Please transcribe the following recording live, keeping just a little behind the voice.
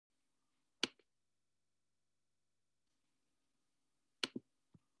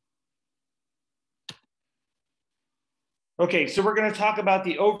Okay, so we're going to talk about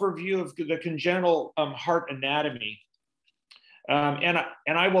the overview of the congenital heart anatomy. And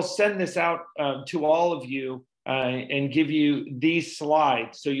I will send this out to all of you and give you these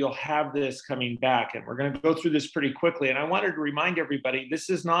slides, so you'll have this coming back. And we're going to go through this pretty quickly. And I wanted to remind everybody,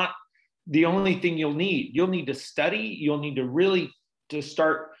 this is not the only thing you'll need. You'll need to study. You'll need to really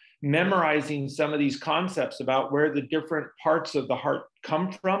start memorizing some of these concepts about where the different parts of the heart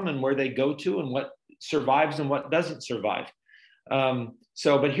come from and where they go to and what survives and what doesn't survive.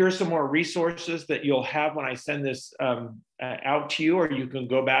 But here's some more resources that you'll have when I send this out to you, or you can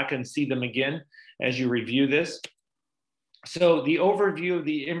go back and see them again as you review this. So the overview of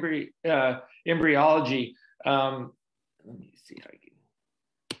the embryology, let me see if I can,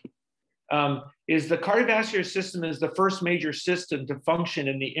 is the cardiovascular system is the first major system to function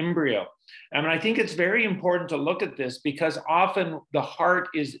in the embryo. And I think it's very important to look at this, because often the heart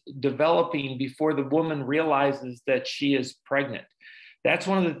is developing before the woman realizes that she is pregnant. That's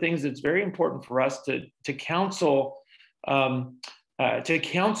one of the things that's very important for us to counsel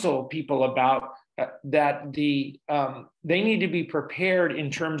people about, that they need to be prepared in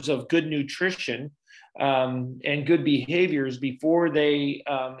terms of good nutrition and good behaviors before they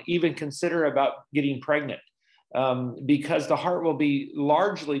even consider about getting pregnant, because the heart will be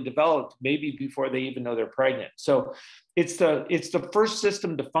largely developed maybe before they even know they're pregnant. So it's the first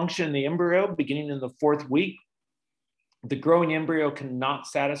system to function in the embryo, beginning in the 4th week. The growing embryo cannot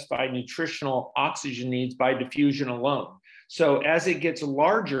satisfy nutritional oxygen needs by diffusion alone. So as it gets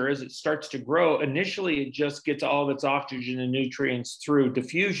larger, as it starts to grow, initially it just gets all of its oxygen and nutrients through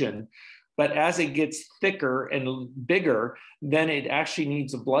diffusion. But as it gets thicker and bigger, then it actually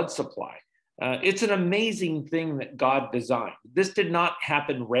needs a blood supply. It's an amazing thing that God designed. This did not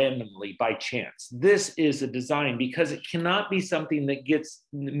happen randomly by chance. This is a design, because it cannot be something that gets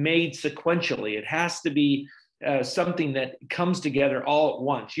made sequentially. It has to be something that comes together all at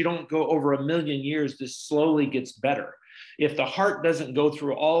once. You don't go over 1,000,000 years, this slowly gets better. If the heart doesn't go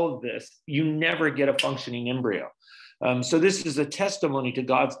through all of this, you never get a functioning embryo. So this is a testimony to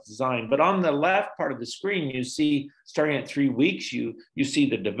God's design. But on the left part of the screen, you see, starting at 3 weeks, you see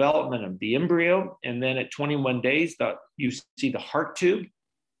the development of the embryo. And then at 21 days, you see the heart tube.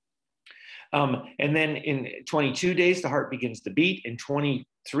 And then in 22 days, the heart begins to beat. In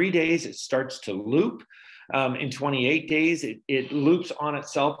 23 days, it starts to loop. In 28 days, it loops on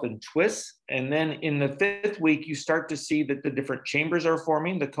itself and twists. And then in the 5th week, you start to see that the different chambers are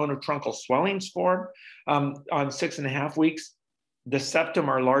forming. The conotruncal swellings form. On 6.5 weeks, the septum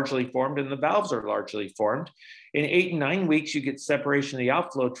are largely formed and the valves are largely formed. In 8 and 9 weeks, you get separation of the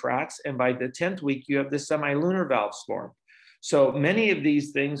outflow tracts. And by the 10th week, you have the semilunar valves formed. So many of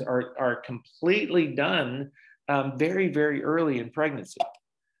these things are completely done very, very early in pregnancy.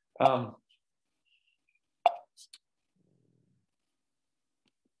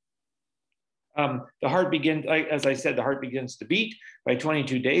 The heart begins, as I said, the heart begins to beat by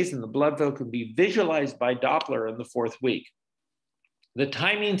 22 days, and the blood flow can be visualized by Doppler in the 4th week. The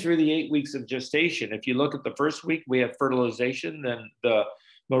timing through the 8 weeks of gestation, if you look at the 1st week, we have fertilization, then the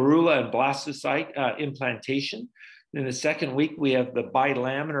morula and blastocyte implantation. In the 2nd week, we have the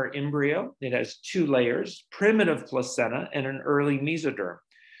bilaminar embryo. It has 2 layers, primitive placenta and an early mesoderm.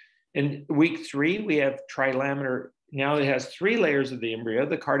 In week 3, we have trilaminar. Now it has 3 layers of the embryo.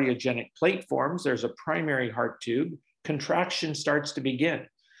 The cardiogenic plate forms. There's a primary heart tube. Contraction starts to begin.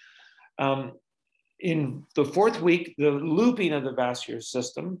 In the 4th week, the looping of the vascular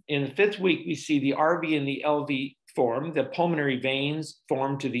system. In the 5th week, we see the RV and the LV form. The pulmonary veins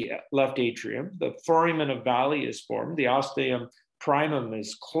form to the left atrium. The foramen of Valli is formed. The ostium primum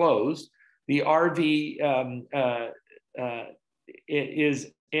is closed. The RV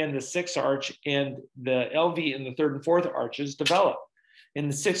is and the 6th arch, and the LV in the 3rd and 4th arches develop. In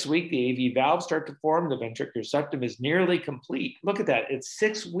the 6th week, the AV valves start to form. The ventricular septum is nearly complete. Look at that. It's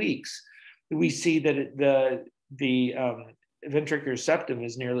 6 weeks. We see that the ventricular septum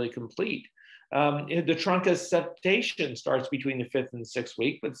is nearly complete. The truncus septation starts between the 5th and 6th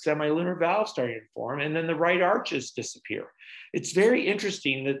week, with semilunar valves starting to form, and then the right arches disappear. It's very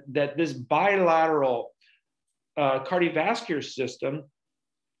interesting that this bilateral cardiovascular system,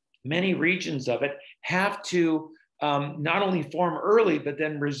 many regions of it have to not only form early, but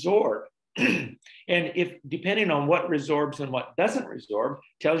then resorb. And if depending on what resorbs and what doesn't resorb,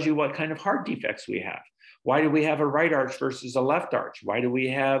 tells you what kind of heart defects we have. Why do we have a right arch versus a left arch? Why do we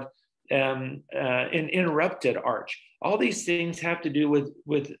have an interrupted arch? All these things have to do with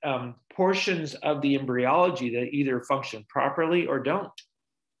portions of the embryology that either function properly or don't.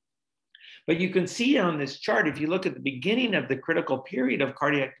 But you can see on this chart, if you look at the beginning of the critical period of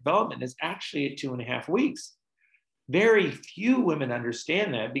cardiac development, is actually at 2.5 weeks. Very few women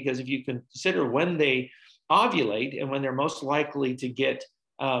understand that, because if you consider when they ovulate and when they're most likely to get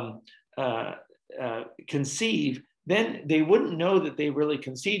conceive, then they wouldn't know that they really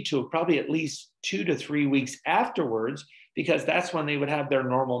conceived till probably at least 2 to 3 weeks afterwards, because that's when they would have their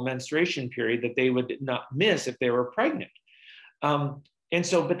normal menstruation period that they would not miss if they were pregnant. And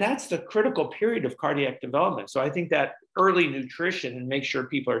so, but that's the critical period of cardiac development. So I think that early nutrition and make sure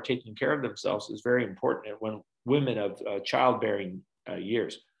people are taking care of themselves is very important when women of childbearing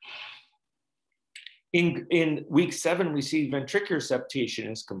years. In week 7, we see ventricular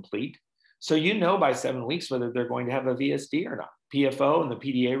septation is complete. So you know by 7 weeks whether they're going to have a VSD or not. PFO and the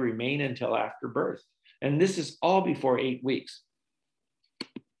PDA remain until after birth. And this is all before 8 weeks.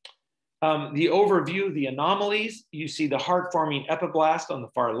 The overview, the anomalies, you see the heart-forming epiblast on the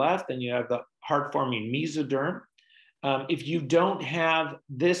far left, and you have the heart-forming mesoderm. If you don't have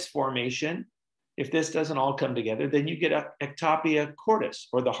this formation, if this doesn't all come together, then you get ectopia cordis,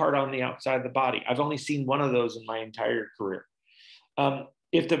 or the heart on the outside of the body. I've only seen one of those in my entire career.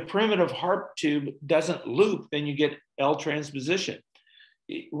 If the primitive heart tube doesn't loop, then you get L-transposition.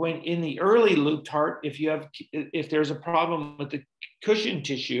 When in the early looped heart, if there's a problem with the cushion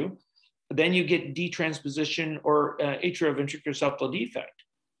tissue, then you get detransposition or atrioventricular septal defect.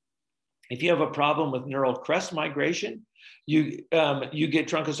 If you have a problem with neural crest migration, you get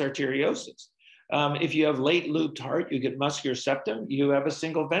truncus arteriosus. If you have late looped heart, you get muscular septum, you have a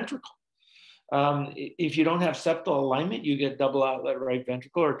single ventricle. If you don't have septal alignment, you get double outlet right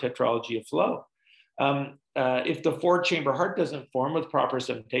ventricle or tetralogy of flow. If the 4-chamber heart doesn't form with proper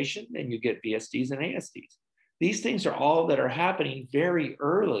cementation, then you get VSDs and ASDs. These things are all that are happening very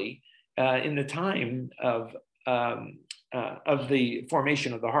early in the time of the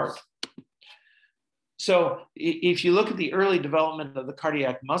formation of the heart. So if you look at the early development of the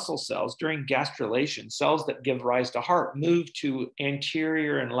cardiac muscle cells during gastrulation, cells that give rise to heart move to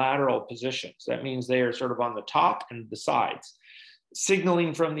anterior and lateral positions. That means they are sort of on the top and the sides.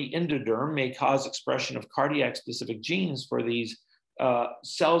 Signaling from the endoderm may cause expression of cardiac specific genes for these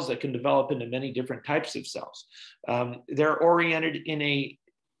cells that can develop into many different types of cells. They're oriented in a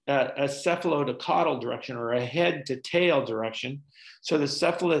cephalocaudal direction, or a head to tail direction. So the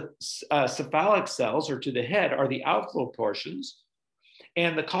cephalic cells, or to the head, are the outflow portions,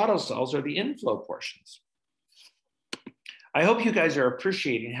 and the caudal cells are the inflow portions. I hope you guys are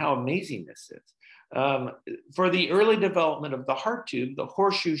appreciating how amazing this is. For the early development of the heart tube, the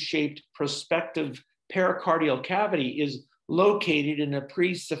horseshoe-shaped prospective pericardial cavity is located in a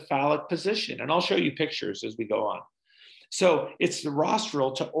pre-cephalic position. And I'll show you pictures as we go on. So it's the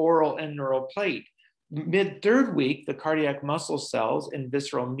rostral to oral and neural plate. Mid-3rd week, the cardiac muscle cells and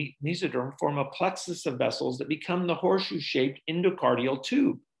visceral mesoderm form a plexus of vessels that become the horseshoe-shaped endocardial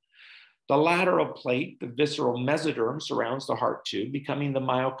tube. The lateral plate, the visceral mesoderm, surrounds the heart tube, becoming the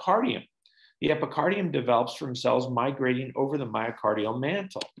myocardium. The epicardium develops from cells migrating over the myocardial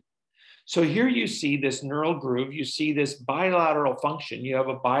mantle. So here you see this neural groove. You see this bilateral function. You have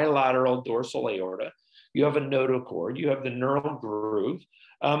a bilateral dorsal aorta. You have a notochord, you have the neural groove,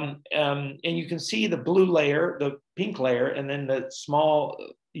 and you can see the blue layer, the pink layer, and then the small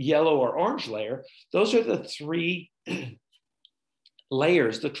yellow or orange layer. Those are the 3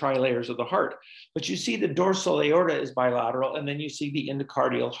 layers, the tri-layers of the heart. But you see the dorsal aorta is bilateral, and then you see the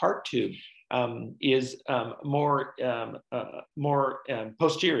endocardial heart tube is more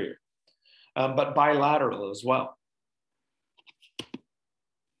posterior, but bilateral as well.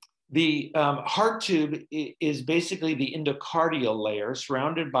 The heart tube is basically the endocardial layer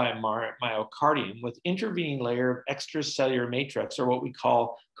surrounded by a myocardium with intervening layer of extracellular matrix, or what we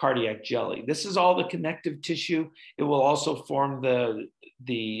call cardiac jelly. This is all the connective tissue. It will also form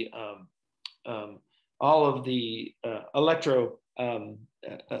all of the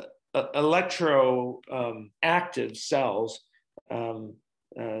electroactive cells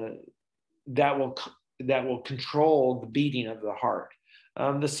that will control the beating of the heart.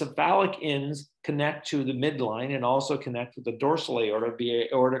 The cephalic ends connect to the midline and also connect with the dorsal aorta via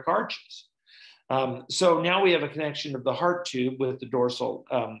aortic arches. So now we have a connection of the heart tube with the dorsal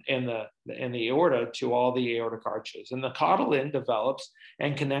and the aorta to all the aortic arches. And the caudal end develops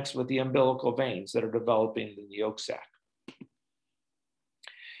and connects with the umbilical veins that are developing in the yolk sac.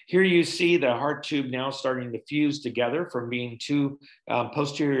 Here you see the heart tube now starting to fuse together from being 2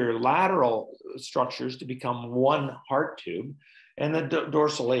 posterior lateral structures to become one heart tube. And the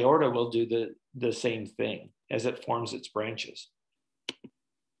dorsal aorta will do the same thing as it forms its branches.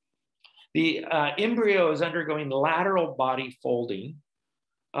 The embryo is undergoing lateral body folding,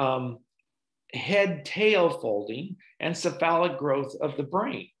 head-tail folding, and cephalic growth of the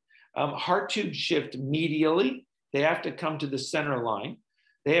brain. Heart tubes shift medially they have to come to the center line.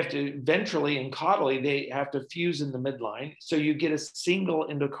 They have to ventrally and caudally, they have to fuse in the midline. So you get a single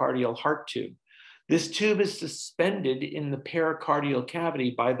endocardial heart tube. This tube is suspended in the pericardial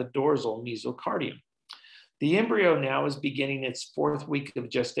cavity by the dorsal mesocardium. The embryo now is beginning its 4th week of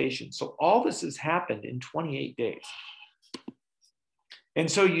gestation. So all this has happened in 28 days.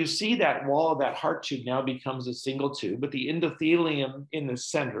 And so you see that wall of that heart tube now becomes a single tube, with the endothelium in the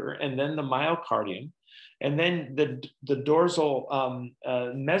center, and then the myocardium, and then the dorsal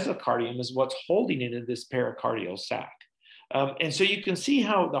mesocardium is what's holding it in this pericardial sac. And so you can see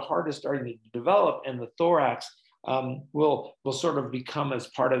how the heart is starting to develop, and the thorax will sort of become as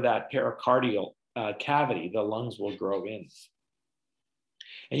part of that pericardial cavity. The lungs will grow in.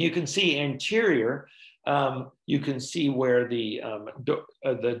 And you can see anterior, you can see where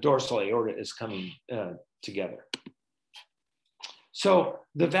the dorsal aorta is coming together. So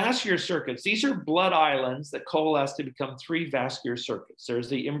the vascular circuits, these are blood islands that coalesce to become 3 vascular circuits. There's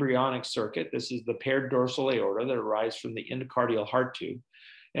the embryonic circuit. This is the paired dorsal aorta that arises from the endocardial heart tube,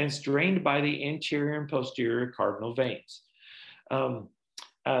 and it's drained by the anterior and posterior cardinal veins.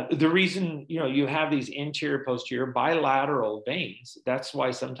 The reason you have these anterior posterior bilateral veins, that's why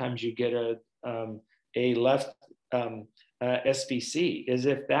sometimes you get a left SVC, is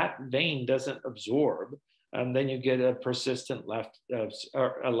if that vein doesn't absorb, then you get a persistent left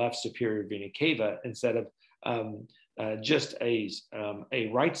superior vena cava instead of just a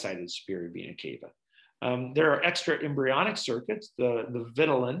right-sided superior vena cava. There are extra embryonic circuits, the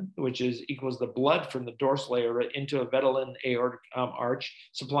vitelline, which equals the blood from the dorsal aorta into a vitelline aortic arch,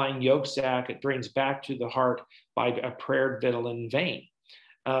 supplying yolk sac. It drains back to the heart by a paired vitelline vein.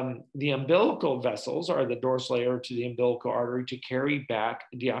 The umbilical vessels are the dorsal aorta to the umbilical artery to carry back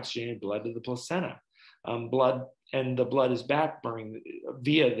deoxygenated blood to the placenta. The blood is back burning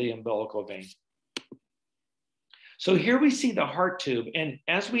via the umbilical vein. So here we see the heart tube, and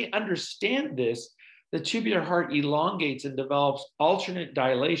as we understand this, the tubular heart elongates and develops alternate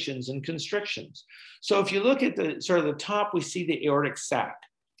dilations and constrictions. So if you look at the top, we see the aortic sac,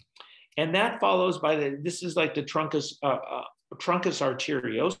 and that follows by this is like the truncus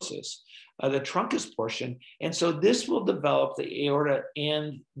arteriosus, the truncus portion, and so this will develop the aorta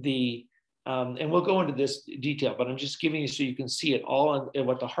and the and we'll go into this detail, but I'm just giving you so you can see it all in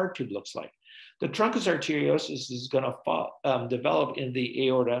what the heart tube looks like. The truncus arteriosus is going to develop in the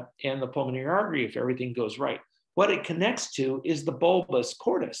aorta and the pulmonary artery if everything goes right. What it connects to is the bulbous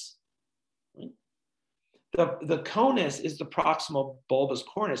cordis. The conus is the proximal bulbous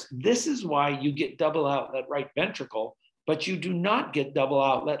cornus. This is why you get double outlet right ventricle, but you do not get double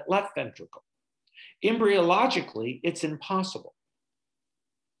outlet left ventricle. Embryologically, it's impossible.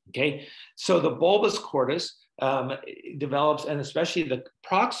 Okay, so the bulbous cordis develops, and especially the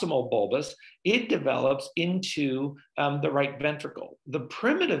proximal bulbus, it develops into the right ventricle. The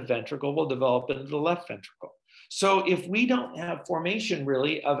primitive ventricle will develop into the left ventricle. So if we don't have formation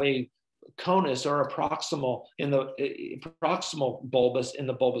really of a conus or a proximal in the proximal bulbus in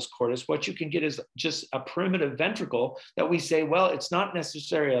the bulbous cordis, what you can get is just a primitive ventricle that we say, well, it's not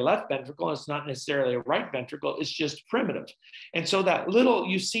necessarily a left ventricle, it's not necessarily a right ventricle, it's just primitive. And so that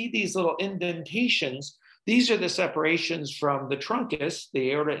you see these little indentations, these are the separations from the truncus,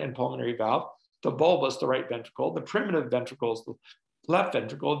 the aorta and pulmonary valve, the bulbus, the right ventricle, the primitive ventricle is the left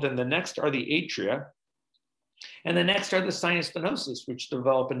ventricle, then the next are the atria, and the next are the sinus venosus, which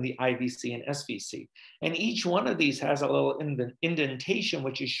develop in the IVC and SVC. And each one of these has a little indentation,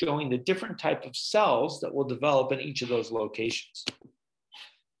 which is showing the different type of cells that will develop in each of those locations.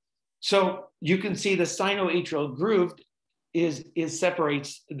 So you can see the sinoatrial groove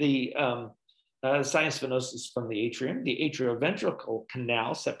separates the sinus venosus from the atrium. The atrioventricular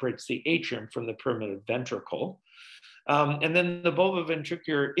canal separates the atrium from the primitive ventricle. And then the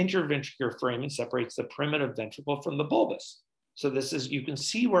bulboventricular interventricular foramen separates the primitive ventricle from the bulbus. So you can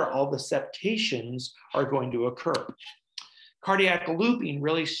see where all the septations are going to occur. Cardiac looping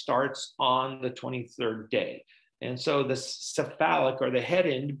really starts on the 23rd day. And so the cephalic or the head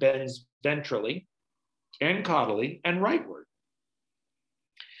end bends ventrally and caudally and rightward.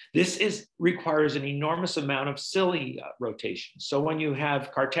 This requires an enormous amount of cilia rotation. So when you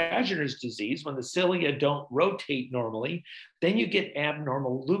have Cartagener's disease, when the cilia don't rotate normally, then you get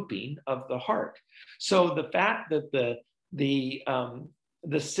abnormal looping of the heart. So the fact that the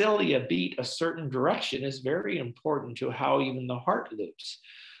cilia beat a certain direction is very important to how even the heart loops.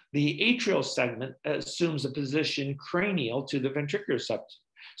 The atrial segment assumes a position cranial to the ventricular septum.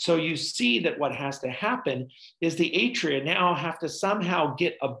 So you see that what has to happen is the atria now have to somehow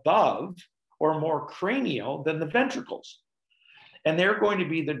get above or more cranial than the ventricles. And they're going to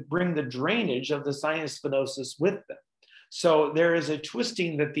be bring the drainage of the sinus venosus with them. So there is a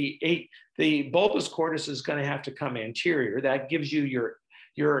twisting that the bulbous cordus is going to have to come anterior. That gives you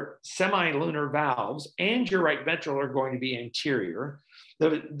your semilunar valves, and your right ventricle are going to be anterior.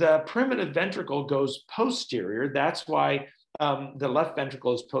 The primitive ventricle goes posterior. That's why the left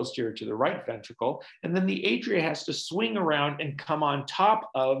ventricle is posterior to the right ventricle. And then the atria has to swing around and come on top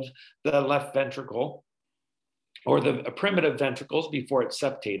of the left ventricle, or the primitive ventricles, before it's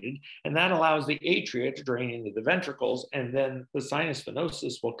septated. And that allows the atria to drain into the ventricles, and then the sinus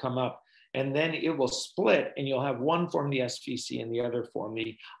venosus will come up, and then it will split, and you'll have one form the SVC and the other form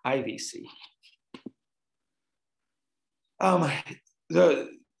the IVC.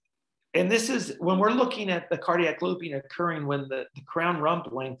 And this is when we're looking at the cardiac looping occurring when the crown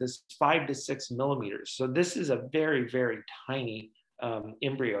rump length is 5 to 6 millimeters. So this is a very, very tiny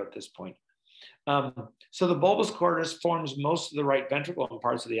embryo at this point. So the bulbous cordus forms most of the right ventricle and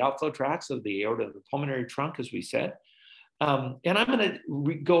parts of the outflow tracts of the aorta and the pulmonary trunk, as we said. And I'm going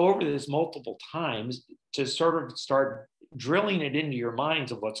to go over this multiple times to sort of start drilling it into your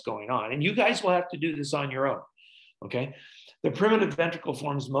minds of what's going on. And you guys will have to do this on your own, okay? The primitive ventricle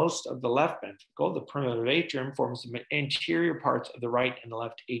forms most of the left ventricle. The primitive atrium forms the anterior parts of the right and the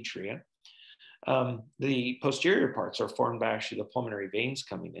left atria. The posterior parts are formed by actually the pulmonary veins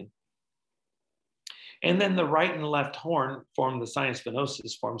coming in. And then the right and left horn form the sinus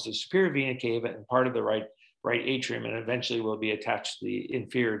venosus, forms the superior vena cava and part of the right atrium, and eventually will be attached to the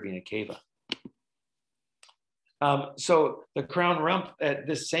inferior vena cava. So the crown rump, at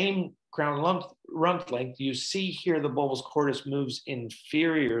the same crown rump length, you see here the bulbous cordus moves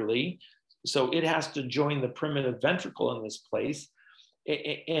inferiorly. So it has to join the primitive ventricle in this place,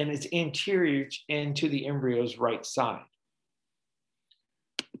 and it's anterior and to the embryo's right side.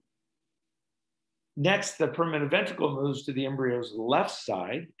 Next, the primitive ventricle moves to the embryo's left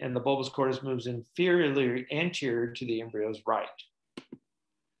side, and the bulbous cordus moves inferiorly anterior to the embryo's right.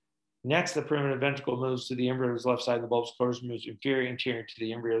 Next, the primitive ventricle moves to the embryo's left side, and the bulbous cordus moves inferior anterior to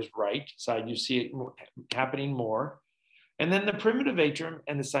the embryo's right side. You see it happening more. And then the primitive atrium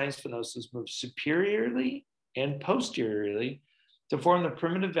and the sinus venosus move superiorly and posteriorly to form the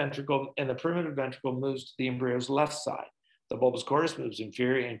primitive ventricle, and the primitive ventricle moves to the embryo's left side. The bulbous cordus moves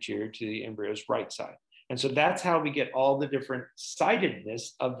inferior anterior to the embryo's right side. And so that's how we get all the different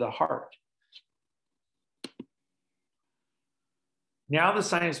sidedness of the heart. Now the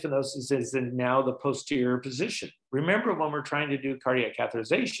sinus venosus is in now the posterior position. Remember, when we're trying to do cardiac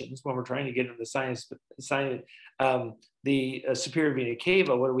catheterizations, when we're trying to get into the superior vena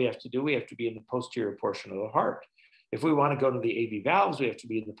cava, what do we have to do? We have to be in the posterior portion of the heart. If we want to go to the AV valves, we have to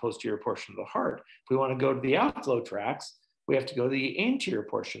be in the posterior portion of the heart. If we want to go to the outflow tracts, we have to go to the anterior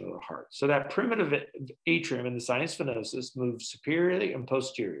portion of the heart. So that primitive atrium and the sinus venosus move superiorly and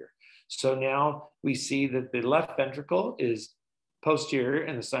posterior. So now we see that the left ventricle is posterior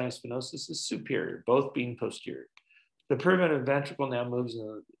and the sinus venosus is superior, both being posterior. The primitive ventricle now moves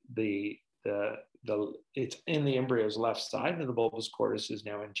in it's in the embryo's left side, and the bulbous cordus is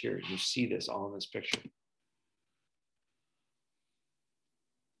now anterior. You see this all in this picture.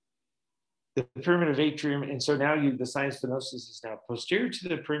 The primitive atrium, and so now the sinus venosus is now posterior to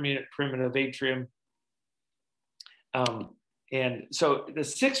the primitive atrium. And so the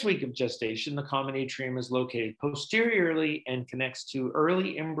 6th week of gestation, the common atrium is located posteriorly and connects to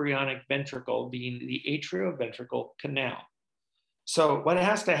early embryonic ventricle, being the atrioventricle canal. So what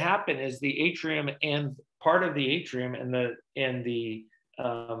has to happen is the atrium and part of the atrium and the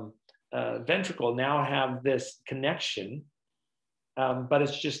ventricle now have this connection. But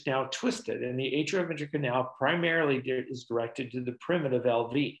it's just now twisted, and the atrioventricular canal primarily is directed to the primitive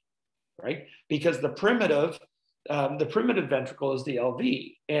LV, right? Because the primitive ventricle is the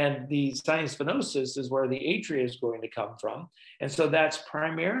LV, and the sinus venosus is where the atria is going to come from, and so that's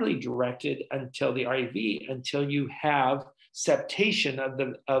primarily directed until the IV, until you have septation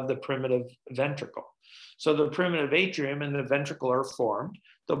of the primitive ventricle. So the primitive atrium and the ventricle are formed.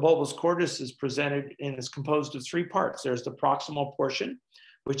 The bulbous cordus is presented and is composed of 3 parts. There's the proximal portion,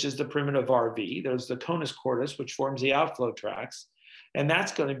 which is the primitive RV. There's the conus cordus, which forms the outflow tracts. And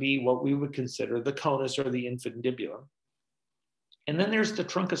that's going to be what we would consider the conus or the infundibulum. And then there's the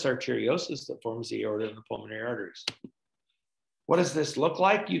truncus arteriosus that forms the aorta and the pulmonary arteries. What does this look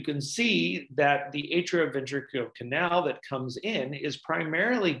like? You can see that the atrioventricular canal that comes in is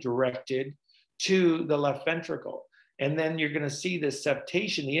primarily directed to the left ventricle. And then you're going to see this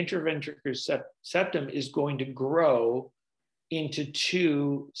septation. The intraventricular septum is going to grow into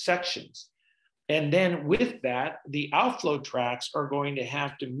 2 sections. And then with that, the outflow tracts are going to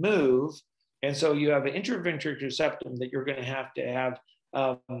have to move And so you have an intraventricular septum that you're going to have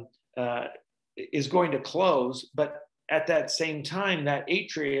is going to close, but at that same time, that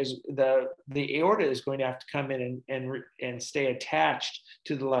atria is the aorta is going to have to come in and stay attached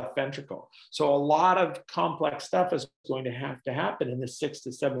to the left ventricle. So a lot of complex stuff is going to happen in the 6th to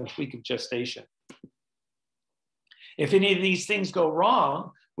 7th week of gestation. If any of these things go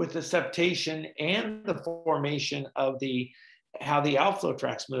wrong with the septation and the formation of how the outflow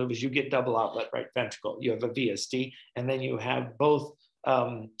tracts move, is you get double outlet right ventricle. You have a VSD, and then you have both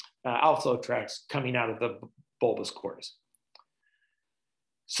outflow tracts coming out of the bulbous cordis.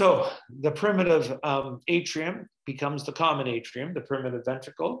 So the primitive atrium becomes the common atrium. The primitive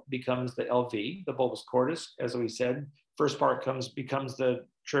ventricle becomes the LV, the bulbous cordis, as we said. First part becomes the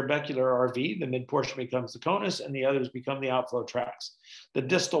trabecular RV, the mid portion becomes the conus, and the others become the outflow tracts. The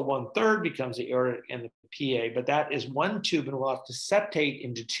distal 1/3 becomes the aorta and the PA, but that is one tube, and we'll have to septate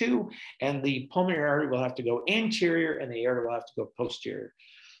into two, and the pulmonary artery will have to go anterior, and the aorta will have to go posterior.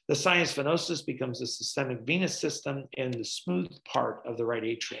 The sinus venosus becomes the systemic venous system and the smooth part of the right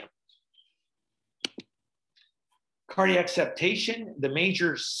atrium. Cardiac septation, the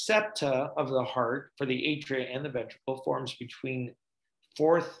major septa of the heart for the atria and the ventricle forms between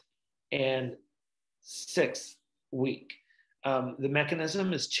 4th and 6th week. The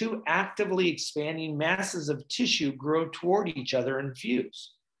mechanism is two actively expanding masses of tissue grow toward each other and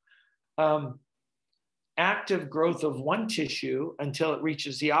fuse. Active growth of one tissue until it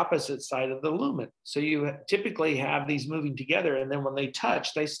reaches the opposite side of the lumen. So you typically have these moving together, and then when they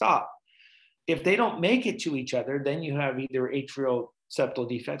touch, they stop. If they don't make it to each other, then you have either atrial septal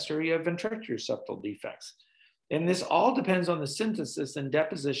defects or you have ventricular septal defects. And this all depends on the synthesis and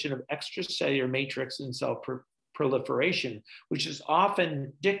deposition of extracellular matrix and cell proliferation, which is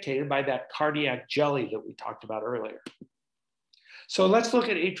often dictated by that cardiac jelly that we talked about earlier. So let's look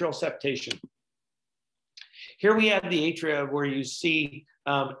at atrial septation. Here we have the atria where you see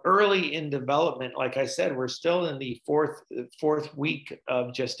early in development. Like I said, we're still in the fourth week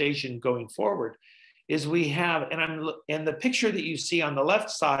of gestation going forward. Is we have, and the picture that you see on the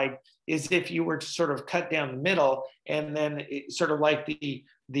left side is if you were to sort of cut down the middle, and then sort of like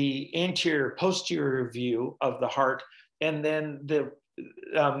the anterior posterior view of the heart, and then the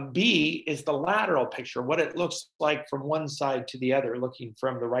B is the lateral picture, what it looks like from one side to the other, looking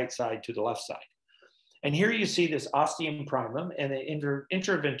from the right side to the left side. And here you see this ostium primum and the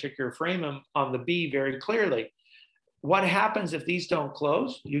intraventricular foramen on the B very clearly. What happens if these don't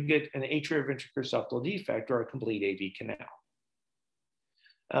close? You get an atrioventricular septal defect or a complete AV canal.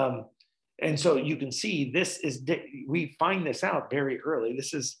 And so you can see we find this out very early.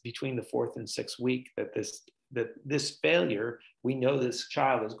 This is between the 4th and 6th week that this failure, we know this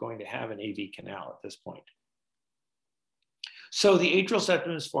child is going to have an AV canal at this point. So the atrial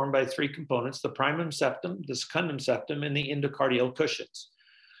septum is formed by 3 components: the primum septum, the secundum septum, and the endocardial cushions.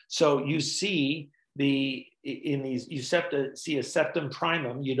 So you see see a septum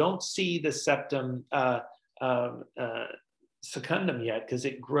primum. You don't see the septum secundum yet because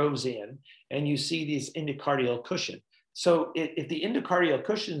it grows in, and you see these endocardial cushion. So if the endocardial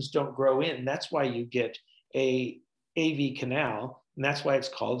cushions don't grow in, that's why you get a AV canal, and that's why it's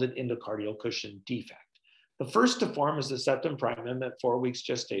called an endocardial cushion defect. The first to form is the septum primum at 4 weeks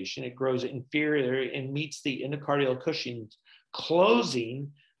gestation. It grows inferior and meets the endocardial cushion,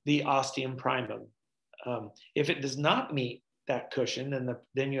 closing the ostium primum. If it does not meet that cushion,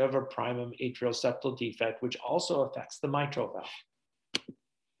 then you have a primum atrial septal defect, which also affects the mitral valve.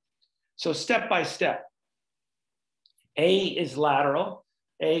 So step by step, A is lateral,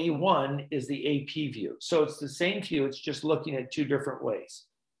 A1 is the AP view. So it's the same view, it's just looking at 2 different ways,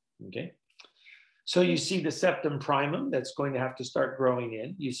 okay? So you see the septum primum that's going to have to start growing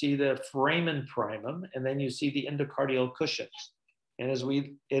in. You see the foramen primum, and then you see the endocardial cushions.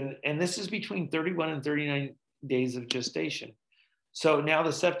 And this is between 31 and 39 days of gestation. So now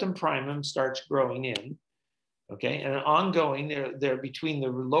the septum primum starts growing in, okay? And ongoing, they're between the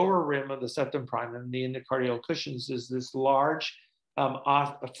lower rim of the septum primum and the endocardial cushions is this large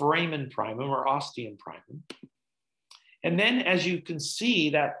foramen primum or ostium primum. And then, as you can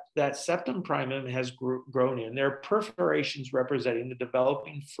see, that septum primum has grown in. There are perforations representing the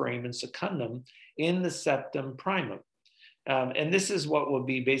developing foramen secundum in the septum primum. And this is what will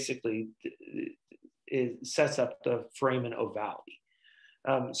be basically, it sets up the foramen ovale.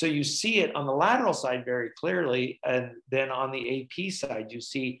 So you see it on the lateral side very clearly, and then on the AP side, you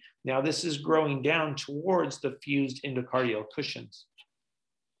see now this is growing down towards the fused endocardial cushions.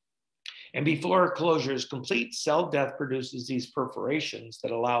 And before closure is complete, cell death produces these perforations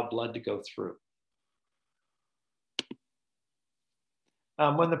that allow blood to go through.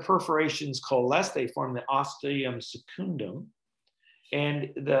 when the perforations coalesce, they form the ostium secundum. And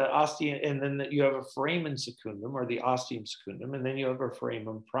then you have a foramen secundum, or the ostium secundum, and then you have a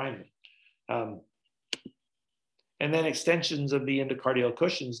foramen primum. And then extensions of the endocardial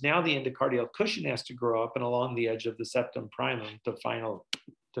cushions. Now the endocardial cushion has to grow up and along the edge of the septum primum to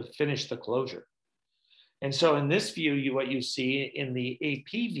finish the closure. And so in this view, what you see in the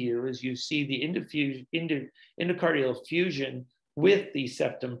AP view is you see the endocardial fusion with the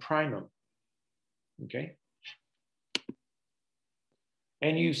septum primum, okay?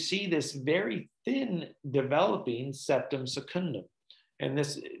 And you see this very thin developing septum secundum. And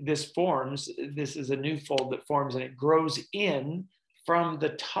this is a new fold that forms, and it grows in from the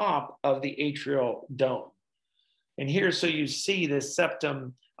top of the atrial dome. And here, so you see this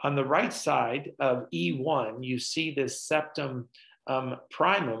septum on the right side of E1, you see this septum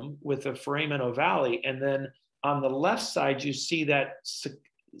primum with the foramen ovale. And then on the left side, you see that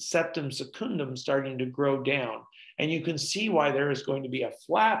septum secundum starting to grow down. And you can see why there is going to be a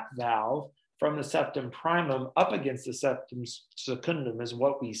flap valve from the septum primum up against the septum secundum, is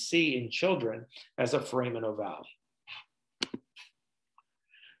what we see in children as a foramen ovale.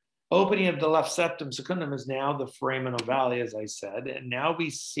 Opening of the left septum secundum is now the foramen ovale, as I said, and now we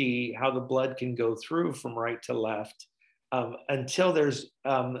see how the blood can go through from right to left until there's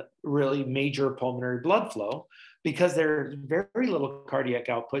really major pulmonary blood flow, because there's very little cardiac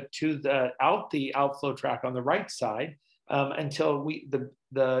output to the outflow tract on the right side until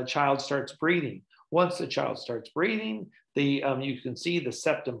the child starts breathing. Once the child starts breathing, you can see the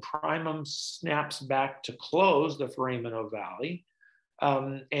septum primum snaps back to close the foramen ovale.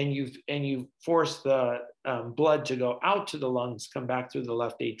 And you force the blood to go out to the lungs, come back through the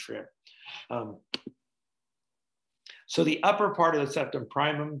left atrium. So the upper part of the septum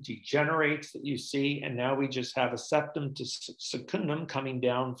primum degenerates, that you see, and now we just have a septum to secundum coming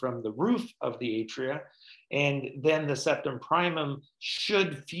down from the roof of the atria, and then the septum primum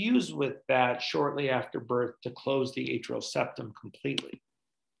should fuse with that shortly after birth to close the atrial septum completely.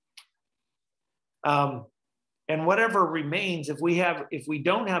 And whatever remains, if we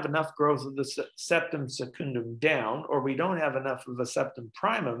don't have enough growth of the septum secundum down, or we don't have enough of a septum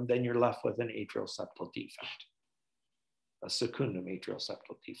primum, then you're left with an atrial septal defect, a secundum atrial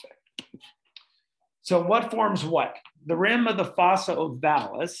septal defect. So what forms what? The rim of the fossa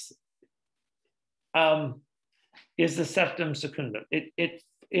ovalis is the septum secundum.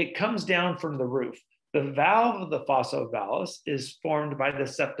 It comes down from the roof. The valve of the fossa ovalis is formed by the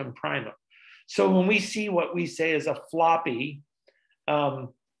septum primum. So when we see what we say is a floppy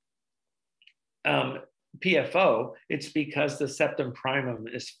PFO, it's because the septum primum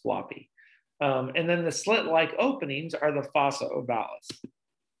is floppy. And then the slit-like openings are the fossa ovalis.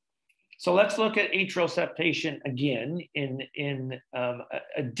 So let's look at atrial septation again in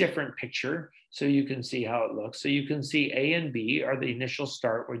a different picture so you can see how it looks. So you can see A and B are the initial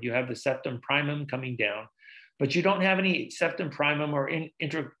start, where you have the septum primum coming down, but you don't have any septum primum or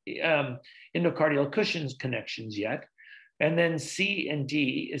endocardial cushions connections yet. And then C and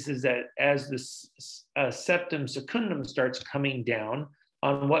D is that as the septum secundum starts coming down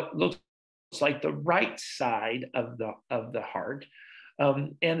on what looks like the right side of the heart,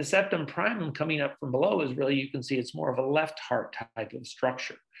 and the septum primum coming up from below is really, you can see it's more of a left heart type of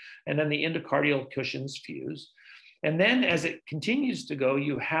structure. And then the endocardial cushions fuse. And then as it continues to go,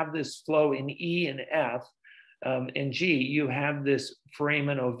 you have this flow in E and F and G. You have this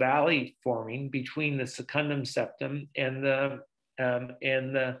foramen ovale forming between the secundum septum and the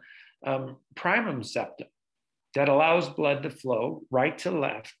primum septum that allows blood to flow right to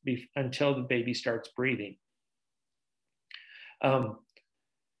left until the baby starts breathing.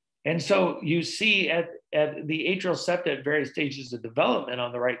 And so you see at the atrial septa at various stages of development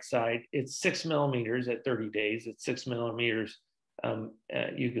on the right side, it's 6 millimeters at 30 days. It's 6 millimeters.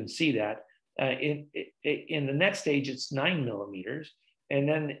 You can see that. In the next stage, it's 9 millimeters. And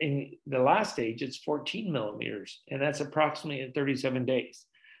then in the last stage, it's 14 millimeters. And that's approximately at 37 days.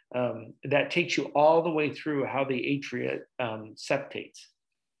 That takes you all the way through how the atria septates.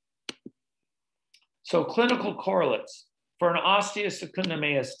 So clinical correlates. For an osteosecundum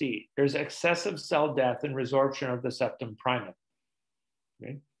ASD, there's excessive cell death and resorption of the septum primum.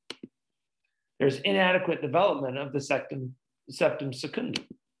 Okay? There's inadequate development of the septum secundum.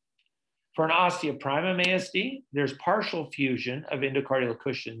 For an osteoprimum ASD, there's partial fusion of endocardial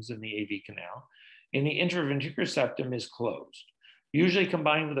cushions in the AV canal, and the interventricular septum is closed, usually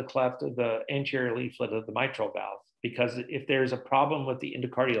combined with a cleft of the anterior leaflet of the mitral valve, because if there's a problem with the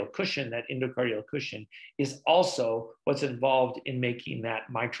endocardial cushion, that endocardial cushion is also what's involved in making that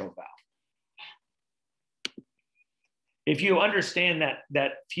mitral valve. if you understand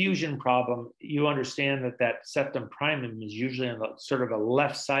that fusion problem, you understand that septum primum is usually on the sort of a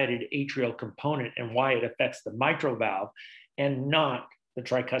left-sided atrial component and why it affects the mitral valve and not the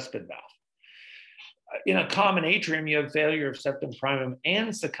tricuspid valve. In a common atrium, you have failure of septum primum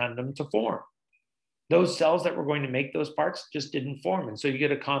and secundum to form. Those cells that were going to make those parts just didn't form. And so you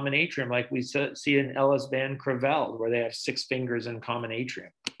get a common atrium like we see in Ellis Van Creveld, where they have 6 fingers in common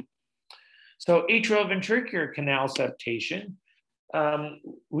atrium. So atrioventricular canal septation,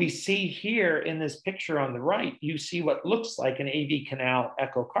 we see here in this picture on the right, you see what looks like an AV canal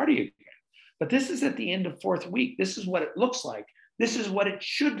echocardiogram. But this is at the end of 4th week. This is what it looks like. This is what it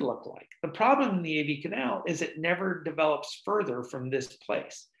should look like. The problem in the AV canal is it never develops further from this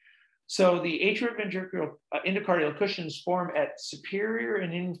place. So the atrioventricular endocardial cushions form at superior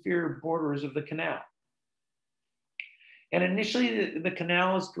and inferior borders of the canal. And initially the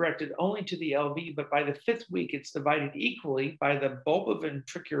canal is directed only to the LV, but by the 5th week, it's divided equally by the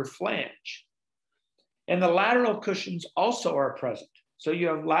bulboventricular flange. And the lateral cushions also are present. So you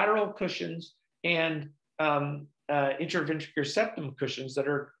have lateral cushions and intraventricular septum cushions that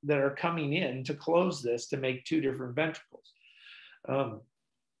are coming in to close this to make 2 different ventricles.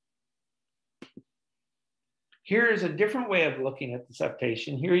 Here is a different way of looking at the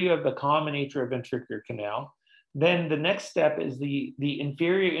septation. Here you have the common atrioventricular canal. Then the next step is the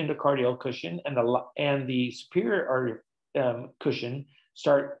inferior endocardial cushion and the superior cushion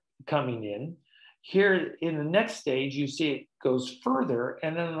start coming in. Here in the next stage, you see it goes further.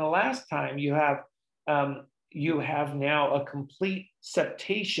 And then the last time you have now a complete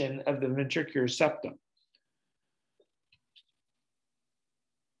septation of the ventricular septum.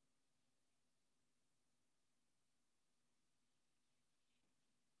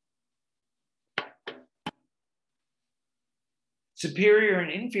 Superior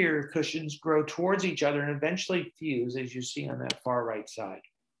and inferior cushions grow towards each other and eventually fuse, as you see on that far right side.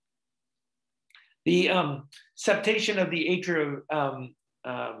 The septation of the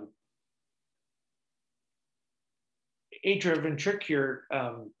atrioventricular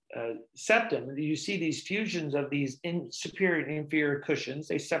septum, you see these fusions of these superior and inferior cushions.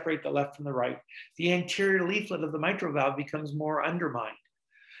 They separate the left from the right. The anterior leaflet of the mitral valve becomes more undermined.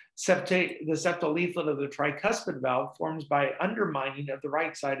 The septal leaflet of the tricuspid valve forms by undermining of the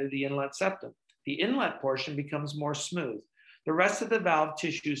right side of the inlet septum. The inlet portion becomes more smooth. The rest of the valve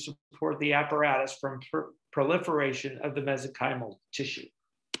tissue support the apparatus from proliferation of the mesenchymal tissue.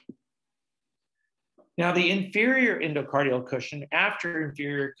 Now, the inferior endocardial cushion, after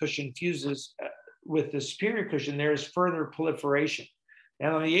inferior cushion fuses with the superior cushion, there is further proliferation.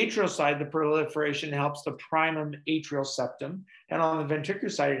 And on the atrial side, the proliferation helps the primum atrial septum. And on the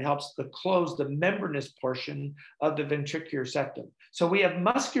ventricular side, it helps to close the membranous portion of the ventricular septum. So we have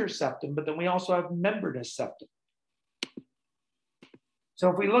muscular septum, but then we also have membranous septum.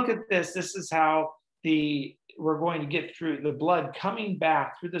 So if we look at this, this is how we're going to get through the blood coming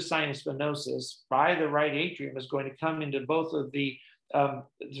back through the sinus venosus by the right atrium is going to come into both of the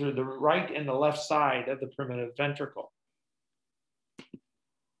through the right and the left side of the primitive ventricle.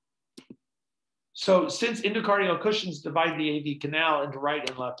 So since endocardial cushions divide the AV canal into right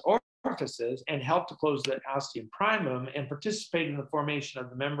and left orifices and help to close the ostium primum and participate in the formation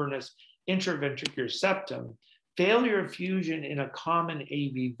of the membranous intraventricular septum, failure of fusion in a common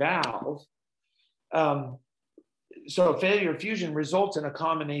AV valve, so failure of fusion results in a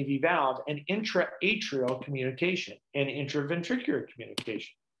common AV valve and intra-atrial communication and intraventricular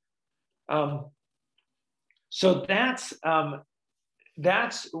communication. So that's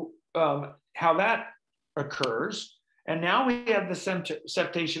how that occurs. And now we have the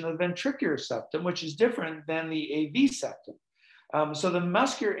septation of the ventricular septum, which is different than the AV septum. So the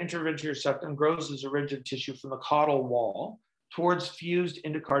muscular intraventricular septum grows as a rigid tissue from the caudal wall towards fused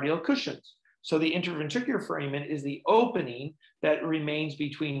endocardial cushions. So the intraventricular foramen is the opening that remains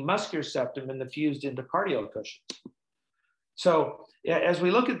between muscular septum and the fused endocardial cushions. So as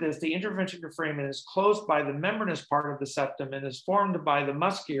we look at this, the intraventricular foramen is closed by the membranous part of the septum and is formed by the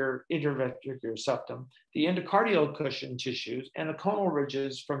muscular intraventricular septum, the endocardial cushion tissues, and the conal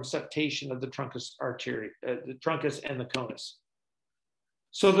ridges from septation of the truncus the truncus and the conus.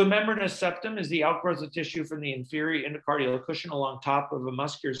 So the membranous septum is the outgrowth of tissue from the inferior endocardial cushion along top of a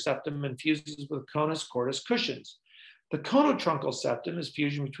muscular septum and fuses with conus cordis cushions. The conotruncal septum is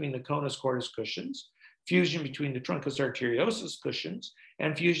fusion between the conus cordis cushions, fusion between the truncus arteriosus cushions,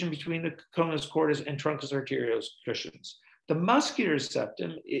 and fusion between the conus cordis and truncus arteriosus cushions. The muscular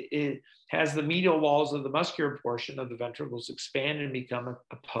septum it has the medial walls of the muscular portion of the ventricles expand and become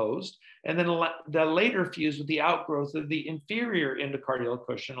opposed, and then the later fuse with the outgrowth of the inferior endocardial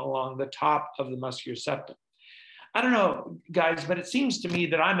cushion along the top of the muscular septum. I don't know, guys, but it seems to me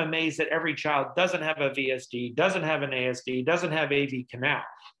that I'm amazed that every child doesn't have a VSD, doesn't have an ASD, doesn't have AV canal.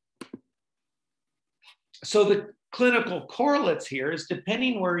 So the clinical correlates here is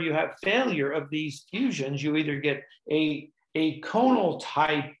depending where you have failure of these fusions, you either get a conal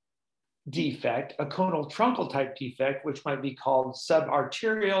type defect, a conal truncal type defect, which might be called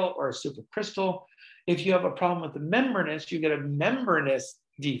subarterial or supracrystal. If you have a problem with the membranous, you get a membranous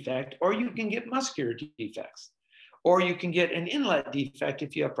defect, or you can get muscular defects, or you can get an inlet defect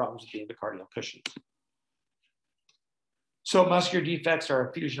if you have problems with the endocardial cushions. So muscular defects are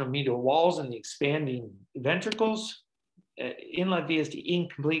a fusion of medial walls and the expanding ventricles. Inlet VSD,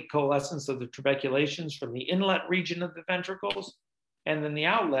 incomplete coalescence of the trabeculations from the inlet region of the ventricles. And then the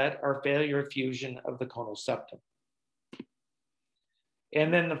outlet are failure of fusion of the conal septum.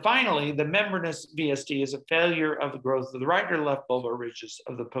 And then finally, the membranous VSD is a failure of the growth of the right or left bulbar ridges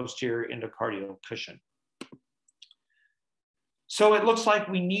of the posterior endocardial cushion. So it looks like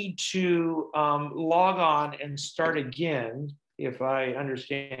we need to log on and start again, if I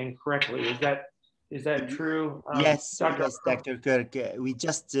understand correctly. Is that true? Yes, yes, Dr. Kirk. We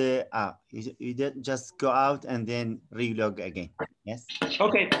just you did just go out and then relog again. Yes.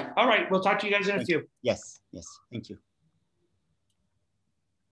 Okay. All right. We'll talk to you guys in a few. Yes. Yes. Thank you.